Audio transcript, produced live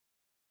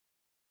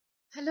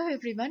Hello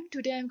everyone,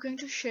 today I'm going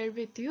to share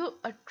with you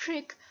a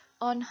trick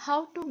on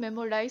how to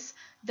memorize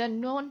the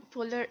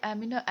non-polar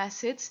amino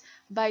acids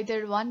by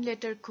their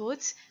one-letter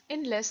codes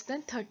in less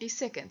than 30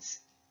 seconds.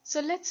 So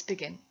let's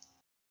begin.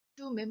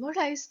 To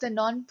memorize the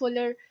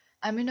non-polar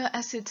amino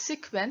acid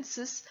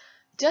sequences,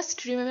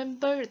 just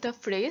remember the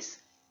phrase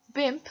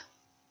WIMP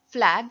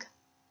flag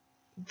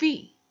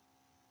V.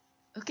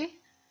 Okay,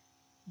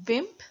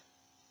 WIMP.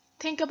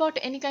 Think about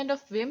any kind of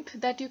WIMP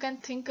that you can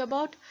think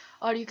about,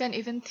 or you can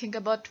even think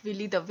about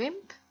Willy the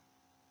Wimp.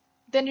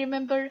 Then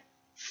remember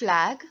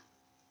flag.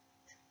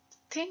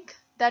 Think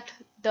that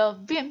the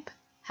WIMP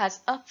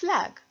has a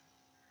flag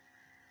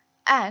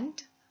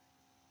and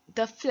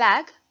the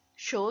flag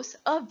shows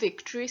a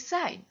victory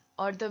sign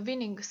or the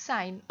winning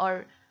sign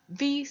or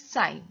V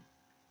sign.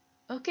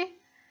 Okay,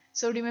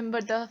 so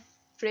remember the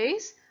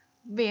phrase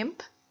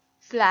WIMP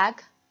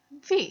flag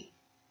V.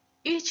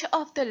 Each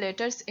of the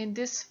letters in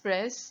this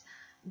phrase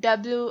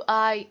WIMP,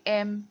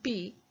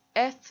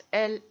 FLAG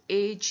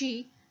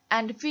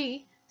and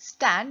V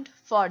stand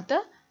for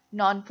the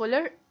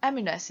nonpolar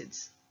amino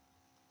acids.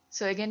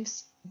 So again,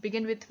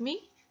 begin with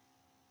me.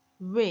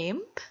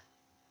 WIMP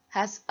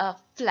has a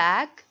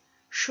flag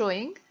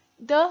showing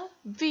the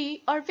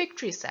V or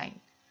victory sign.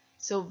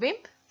 So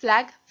WIMP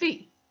flag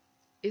V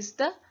is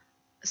the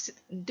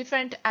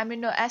different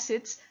amino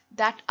acids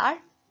that are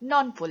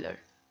nonpolar.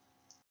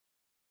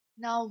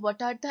 Now,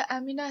 what are the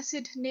amino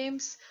acid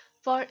names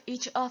for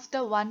each of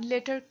the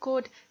one-letter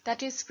code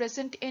that is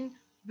present in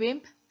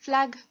WIMP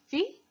flag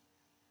V?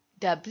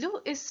 W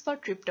is for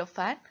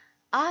tryptophan,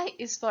 I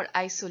is for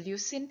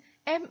isoleucine,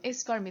 M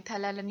is for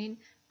methylalanine,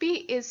 P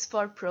is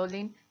for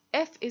proline,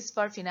 F is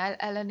for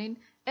phenylalanine,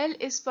 L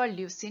is for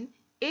leucine,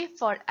 A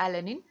for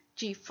alanine,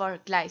 G for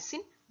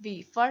glycine,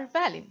 V for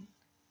valine.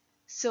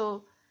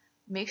 So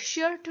make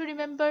sure to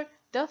remember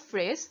the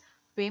phrase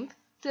WIMP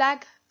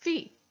flag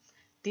V.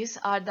 These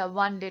are the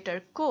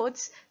one-letter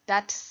codes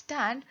that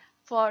stand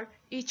for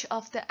each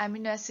of the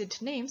amino acid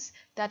names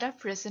that are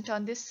present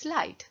on this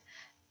slide.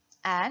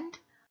 And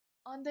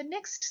on the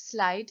next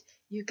slide,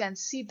 you can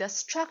see the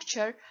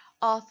structure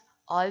of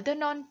all the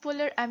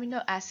nonpolar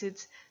amino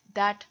acids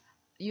that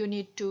you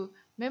need to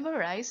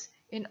memorize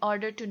in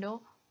order to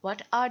know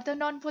what are the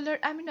nonpolar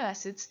amino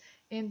acids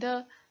in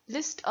the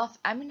list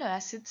of amino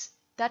acids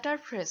that are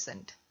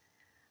present.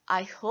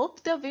 I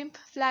hope the WIMP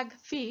flag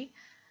V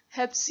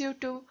helps you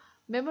to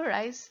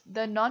memorize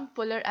the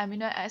nonpolar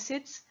amino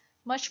acids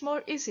much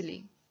more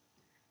easily.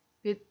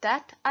 With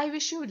that, I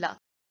wish you luck.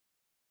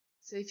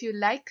 So if you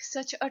like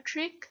such a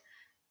trick,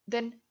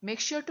 then make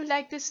sure to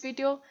like this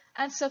video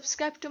and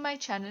subscribe to my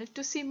channel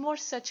to see more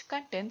such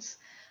contents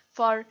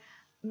for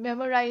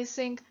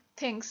memorizing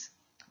things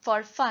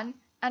for fun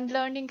and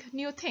learning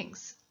new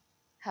things.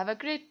 Have a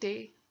great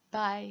day.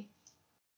 Bye.